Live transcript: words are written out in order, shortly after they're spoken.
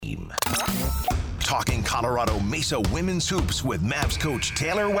talking Colorado Mesa women's hoops with Mavs coach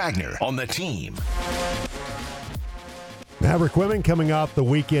Taylor Wagner on the team. Maverick women coming off the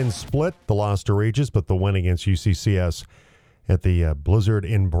weekend split, the loss to Regis, but the win against UCCS at the Blizzard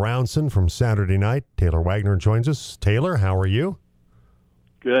in Brownson from Saturday night. Taylor Wagner joins us. Taylor, how are you?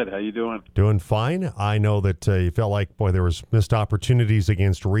 Good. How you doing? Doing fine. I know that you felt like, there was missed opportunities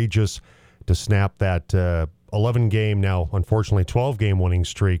against Regis to snap that 11-game, now unfortunately 12-game winning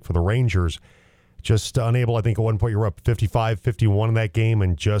streak for the Rangers. Just unable, I think at one point you were up 55-51 in that game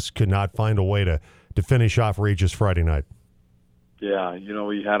and just could not find a way to finish off Regis Friday night. Yeah,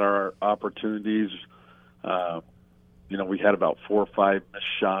 we had our opportunities. We had about 4 or 5 missed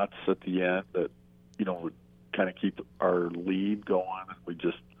shots at the end that, would kind of keep our lead going. We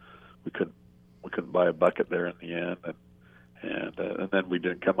couldn't buy a bucket there in the end, and then we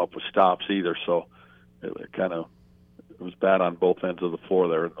didn't come up with stops either. So it was bad on both ends of the floor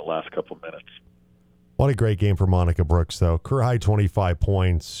there in the last couple of minutes. What a great game for Monica Brooks, though. Career high 25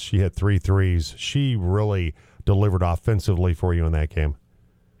 points. She hit 3 threes. She really delivered offensively for you in that game.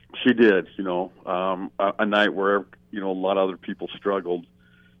 She did. A night where a lot of other people struggled,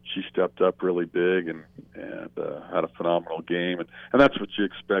 she stepped up really big and had a phenomenal game. And that's what you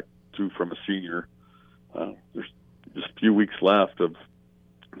expect from a senior. There's just a few weeks left of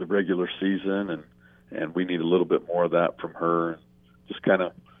the regular season, and we need a little bit more of that from her. Just kind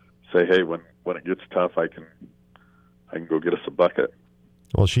of say, hey, when it gets tough, I can go get us a bucket.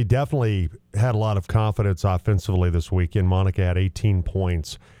 Well, she definitely had a lot of confidence offensively this weekend. Monica had 18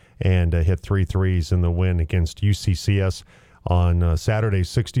 points and hit 3 threes in the win against UCCS on Saturday,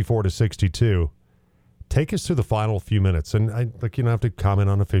 64-62. Take us through the final few minutes, and you don't have to comment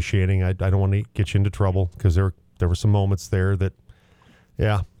on officiating. I don't want to get you into trouble because there were some moments there that,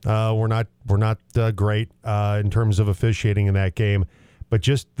 we're not great in terms of officiating in that game. But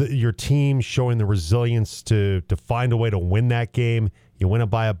just your team showing the resilience to find a way to win that game. You win it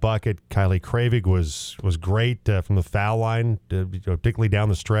by a bucket. Kylie Kravig was great from the foul line, particularly down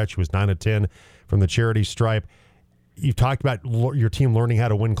the stretch. She was 9 of 10 from the charity stripe. You've talked about your team learning how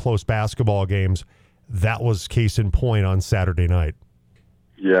to win close basketball games. That was case in point on Saturday night.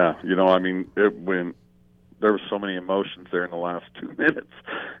 Yeah, when there were so many emotions there in the last 2 minutes.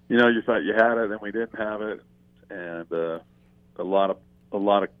 You thought you had it, and we didn't have it, and a lot of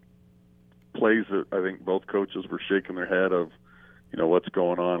plays that I think both coaches were shaking their head of, what's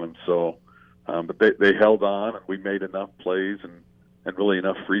going on, and so, but they held on, and we made enough plays and really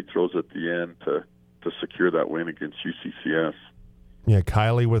enough free throws at the end to secure that win against UCCS. Yeah,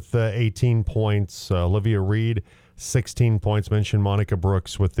 Kylie with 18 points, Olivia Reed 16 points. Mentioned Monica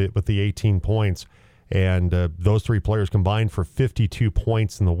Brooks with the 18 points, and those 3 players combined for 52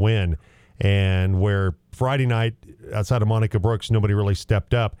 points in the win. And where Friday night, outside of Monica Brooks, nobody really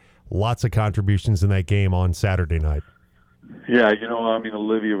stepped up. Lots of contributions in that game on Saturday night. Yeah,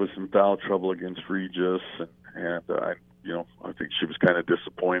 Olivia was in foul trouble against Regis, and I think she was kind of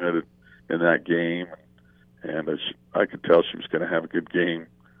disappointed in that game. And I could tell she was going to have a good game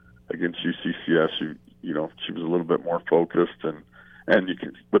against UCCS. She was a little bit more focused, and you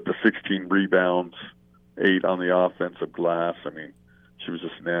can, with the 16 rebounds, 8 on the offensive glass. She was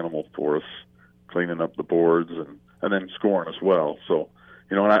just an animal for us, cleaning up the boards and then scoring as well. So,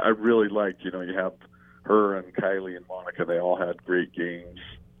 and I really liked, you have her and Kylie and Monica. They all had great games,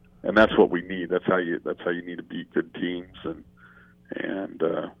 and that's what we need. That's how you need to beat good teams, and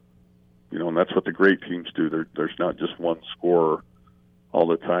that's what the great teams do. There's not just one scorer all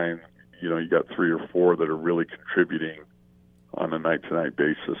the time. You got 3 or 4 that are really contributing on a night-to-night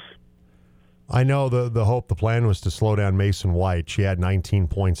basis. I know the hope, the plan was to slow down Mason White. She had 19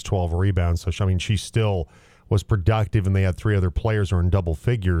 points, 12 rebounds. So, she still was productive, and they had 3 other players who are in double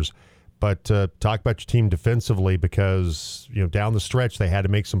figures. But talk about your team defensively because, down the stretch they had to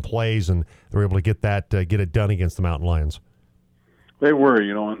make some plays, and they were able to get it done against the Mountain Lions. They were,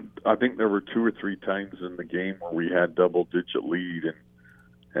 and I think there were 2 or 3 times in the game where we had double-digit lead,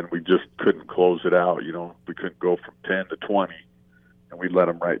 and we just couldn't close it out. We couldn't go from 10 to 20. And we let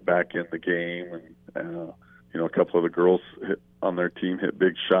them right back in the game. And, a couple of the girls on their team hit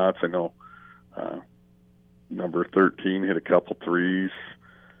big shots. I know number 13 hit a couple threes.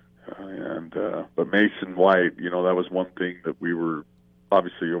 But Mason White, that was one thing that we were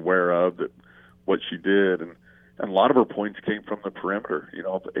obviously aware of, that what she did. And a lot of her points came from the perimeter,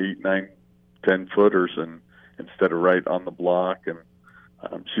 8, 9, 10-footers, and instead of right on the block. And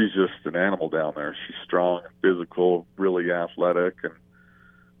she's just an animal down there. She's strong and physical, really athletic, and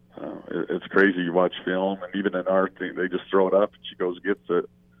it's crazy. You watch film, and even in our thing, they just throw it up, and she goes gets it,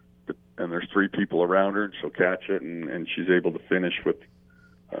 and there's 3 people around her, and she'll catch it, and she's able to finish with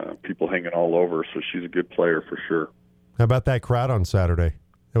people hanging all over her, so she's a good player for sure. How about that crowd on Saturday?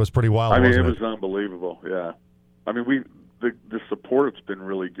 It was pretty wild. I mean, wasn't it was unbelievable. Yeah, I mean, the support's been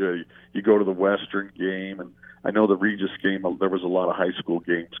really good. You go to the Western game, and I know the Regis game. There was a lot of high school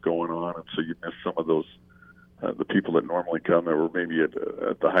games going on, and so you miss some of those. The people that normally come that were maybe at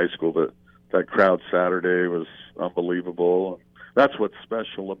the high school. That crowd Saturday was unbelievable. And that's what's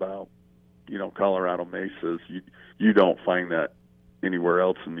special about Colorado Mesa. You don't find that anywhere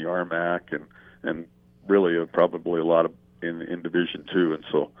else in the RMAC, and really probably a lot of in Division II. And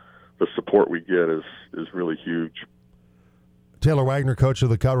so the support we get is really huge. Taylor Wagner, coach of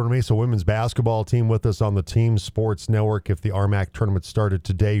the Colorado Mesa women's basketball team, with us on the Team Sports Network. If the RMAC tournament started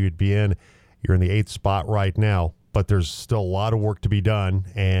today, you'd be in. You're in the 8th spot right now, but there's still a lot of work to be done,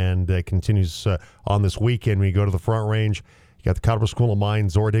 and it continues on this weekend. We go to the Front Range. You got the Colorado School of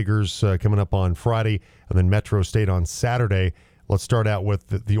Mines Orediggers coming up on Friday, and then Metro State on Saturday. Let's start out with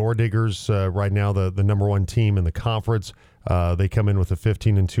the Orediggers. Right now, the number one team in the conference. They come in with a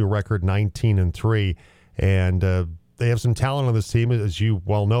 15-2 record, 19-3, and they have some talent on this team, as you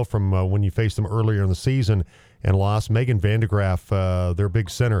well know from when you faced them earlier in the season and lost. Megan Vandegraff, their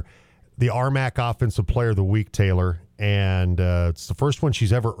big center, the RMAC Offensive Player of the Week, Taylor, and it's the first one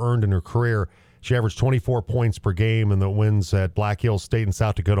she's ever earned in her career. She averaged 24 points per game in the wins at Black Hills State and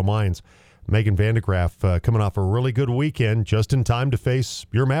South Dakota Mines. Megan Vandegraff coming off a really good weekend, just in time to face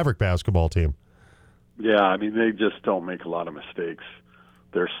your Maverick basketball team. Yeah, I mean, they just don't make a lot of mistakes.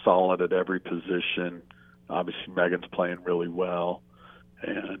 They're solid at every position. Obviously, Megan's playing really well.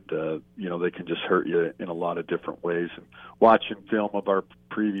 And, they can just hurt you in a lot of different ways. And watching film of our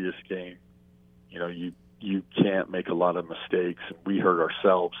previous game, you can't make a lot of mistakes. And we hurt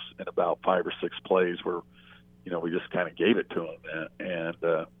ourselves in about 5 or 6 plays where, we just kind of gave it to them.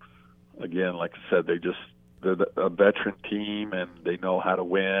 And again, like I said, they're a veteran team, and they know how to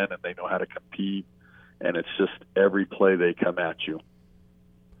win, and they know how to compete. And it's just every play they come at you.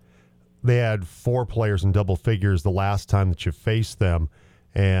 They had 4 players in double figures the last time that you faced them,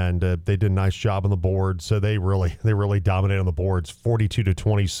 and they did a nice job on the board. So they really dominated on the boards,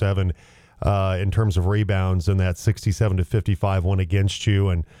 42-27 in terms of rebounds, and that 67-55 win against you.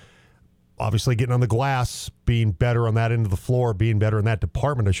 And obviously getting on the glass, being better on that end of the floor, being better in that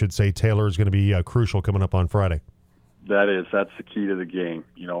department, I should say, Taylor, is going to be crucial coming up on Friday. That's the key to the game,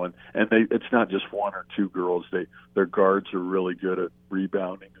 and it's not just 1 or 2 girls. Their guards are really good at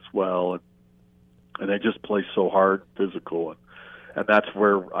rebounding as well, and they just play so hard and physical, and that's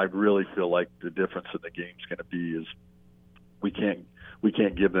where I really feel like the difference in the game is going to be is we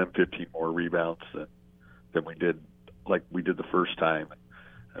can't give them 15 more rebounds than we did the first time.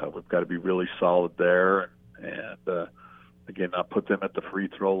 We've got to be really solid there, and again, not put them at the free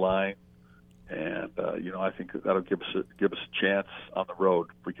throw line. And I think that'll give us a chance on the road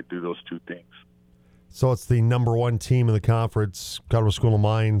if we could do those 2 things. So it's the number one team in the conference, Colorado School of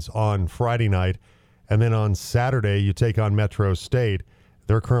Mines, on Friday night, and then on Saturday you take on Metro State.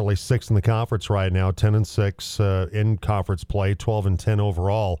 They're currently 6th in the conference right now, 10-6 in conference play, 12-10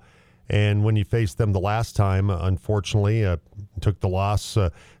 overall. And when you faced them the last time, unfortunately, took the loss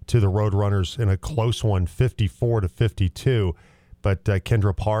to the Roadrunners in a close one, 54-52. But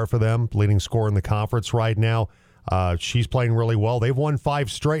Kendra Parr for them, leading scorer in the conference right now. She's playing really well. They've won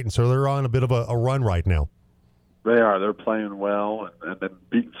 5 straight, and so they're on a bit of a run right now. They are. They're playing well, and then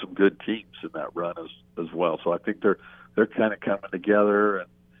beating some good teams in that run as well. So I think they're kind of coming together,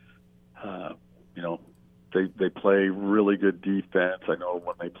 and they play really good defense. I know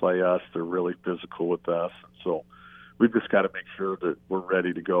when they play us, they're really physical with us, and so we've just got to make sure that we're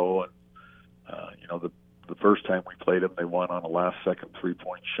ready to go. And the first time we played them, they won on a last-second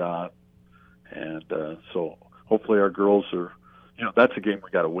 3-point shot, and so hopefully our girls are. That's a game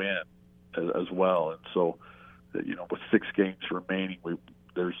we got to win as well, and so. With 6 games remaining,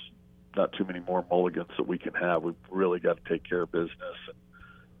 there's not too many more mulligans that we can have. We've really got to take care of business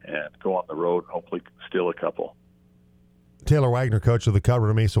and go on the road and hopefully steal a couple. Taylor Wagner, coach of the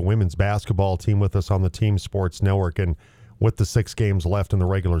Colorado Mesa women's basketball team, with us on the Team Sports Network. And with the 6 games left in the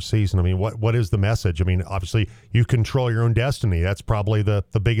regular season, I mean, what is the message? I mean, obviously, you control your own destiny. That's probably the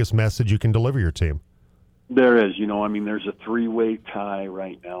biggest message you can deliver your team. There is. There's a 3-way tie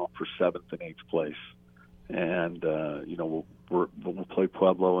right now for 7th and 8th place. And, we'll play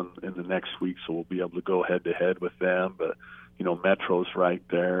Pueblo in the next week, so we'll be able to go head-to-head with them. But, Metro's right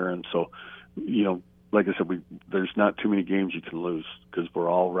there. And so, like I said, there's not too many games you can lose because we're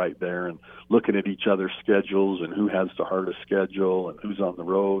all right there. And looking at each other's schedules and who has the hardest schedule and who's on the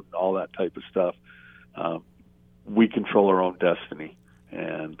road and all that type of stuff, we control our own destiny.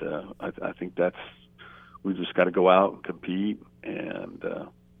 And I think we just got to go out and compete and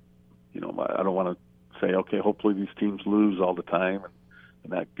I don't want to say, okay, hopefully these teams lose all the time,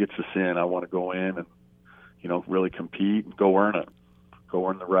 and that gets us in. I want to go in and, really compete and go earn it. Go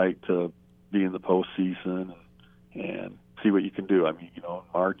earn the right to be in the postseason and see what you can do. I mean, in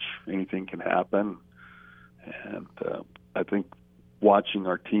March, anything can happen. And I think watching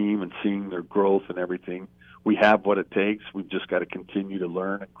our team and seeing their growth and everything, we have what it takes. We've just got to continue to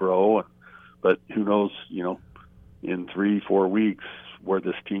learn and grow. But who knows, in 3-4 weeks where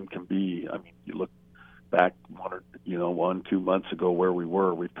this team can be. I mean, you look back 1-2 months ago where we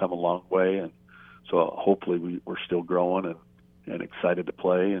were. We've come a long way, and so hopefully we're still growing and excited to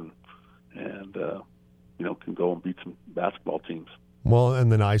play and can go and beat some basketball teams. Well,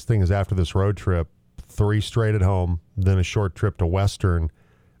 and the nice thing is after this road trip, 3 straight at home, then a short trip to Western,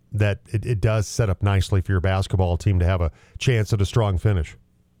 that it does set up nicely for your basketball team to have a chance at a strong finish.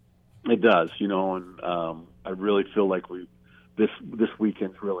 It does, and I really feel like this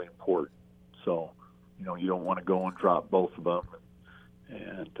weekend's really important. So, you don't want to go and drop both of them,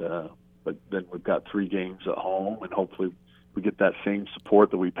 but then we've got 3 games at home, and hopefully we get that same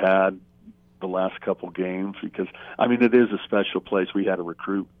support that we've had the last couple games, because it is a special place. We had a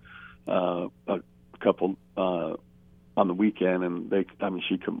recruit a couple on the weekend, and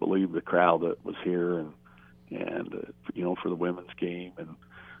she couldn't believe the crowd that was here, and for the women's game, and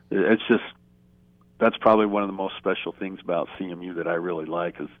it's just, that's probably one of the most special things about CMU that I really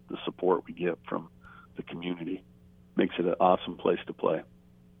like, is the support we get from the community. Makes it an awesome place to play.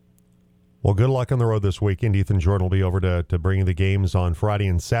 Well, good luck on the road this weekend. Ethan Jordan will be over to bring you the games on Friday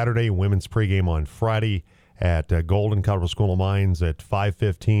and Saturday. Women's pregame on Friday at Golden, Colorado School of Mines at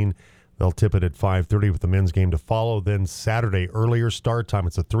 5:15. They'll tip it at 5:30 with the men's game to follow. Then Saturday, earlier start time.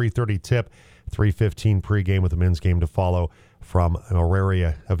 It's a 3:30 tip, 3:15 pregame with the men's game to follow from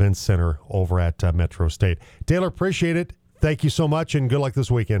Auraria Events Center over at Metro State. Taylor, appreciate it. Thank you so much, and good luck this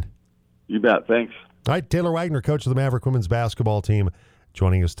weekend. You bet. Thanks. All right, Taylor Wagner, coach of the Maverick women's basketball team,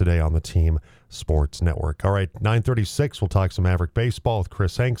 joining us today on the Team Sports Network. All right, 9:36, we'll talk some Maverick baseball with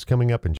Chris Hanks coming up in